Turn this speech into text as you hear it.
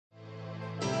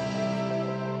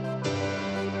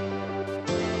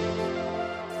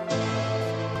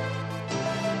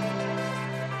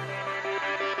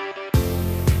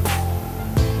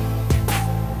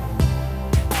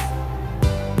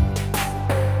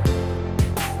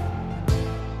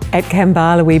At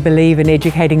Kambala, we believe in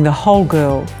educating the whole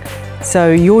girl.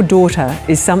 So your daughter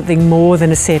is something more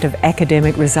than a set of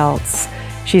academic results.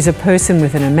 She's a person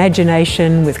with an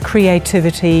imagination, with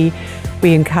creativity.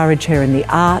 We encourage her in the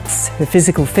arts, her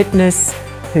physical fitness,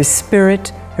 her spirit,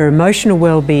 her emotional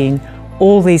well-being.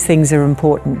 All these things are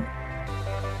important.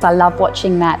 I love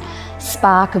watching that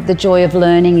spark of the joy of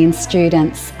learning in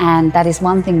students, and that is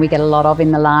one thing we get a lot of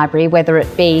in the library, whether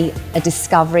it be a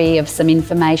discovery of some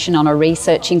information on a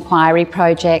research inquiry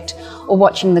project or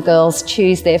watching the girls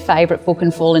choose their favourite book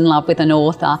and fall in love with an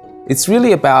author. It's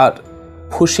really about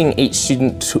pushing each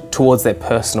student towards their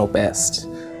personal best.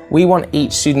 We want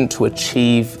each student to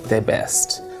achieve their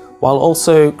best, while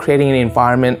also creating an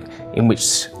environment in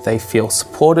which they feel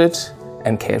supported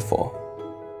and cared for.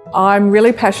 I'm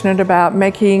really passionate about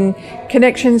making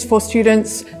connections for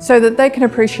students so that they can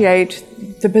appreciate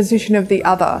the position of the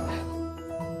other.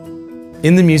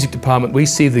 In the music department, we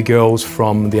see the girls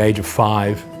from the age of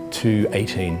 5 to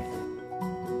 18.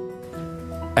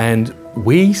 And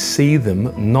we see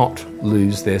them not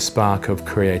lose their spark of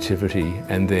creativity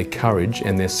and their courage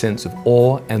and their sense of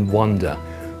awe and wonder,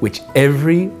 which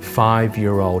every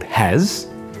 5-year-old has,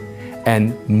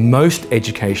 and most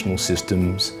educational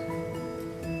systems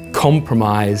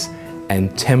compromise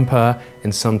and temper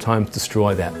and sometimes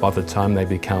destroy that by the time they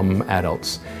become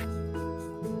adults.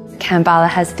 Kambala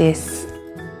has this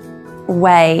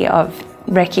way of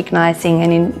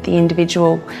recognising the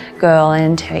individual girl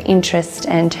and her interest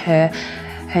and her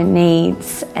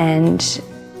needs and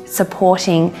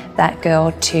supporting that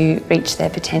girl to reach their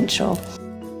potential.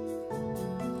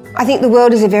 I think the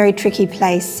world is a very tricky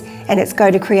place and it's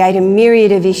going to create a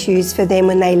myriad of issues for them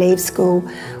when they leave school.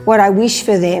 What I wish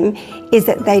for them is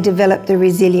that they develop the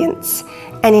resilience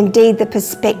and indeed the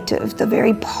perspective, the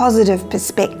very positive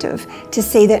perspective, to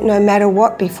see that no matter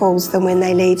what befalls them when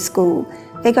they leave school,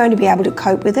 they're going to be able to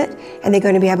cope with it and they're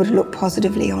going to be able to look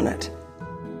positively on it.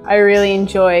 I really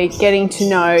enjoy getting to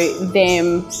know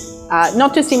them,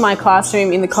 not just in my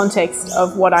classroom in the context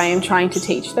of what I am trying to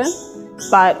teach them,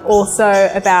 but also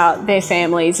about their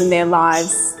families and their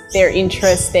lives, their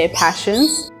interests, their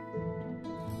passions.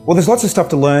 Well, there's lots of stuff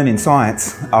to learn in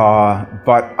science,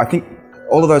 but I think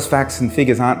all of those facts and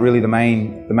figures aren't really the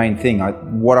main thing.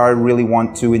 What I really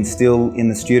want to instill in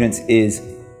the students is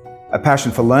a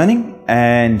passion for learning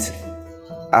and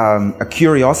a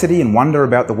curiosity and wonder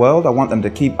about the world. I want them to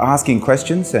keep asking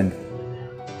questions and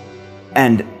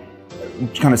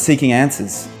kind of seeking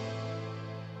answers.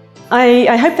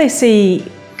 I hope they see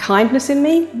kindness in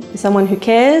me, someone who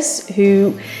cares,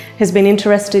 who has been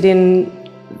interested in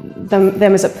them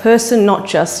as a person, not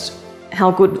just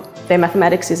how good their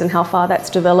mathematics is and how far that's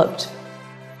developed.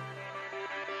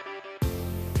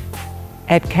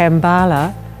 At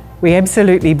Kambala, we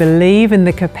absolutely believe in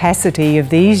the capacity of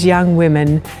these young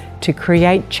women to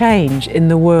create change in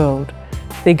the world.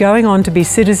 They're going on to be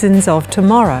citizens of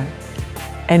tomorrow.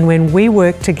 And when we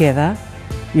work together,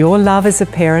 your love as a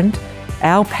parent,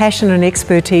 our passion and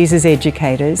expertise as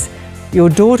educators, your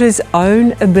daughter's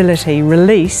own ability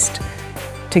released,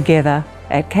 together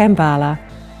at Kambala,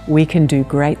 we can do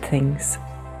great things.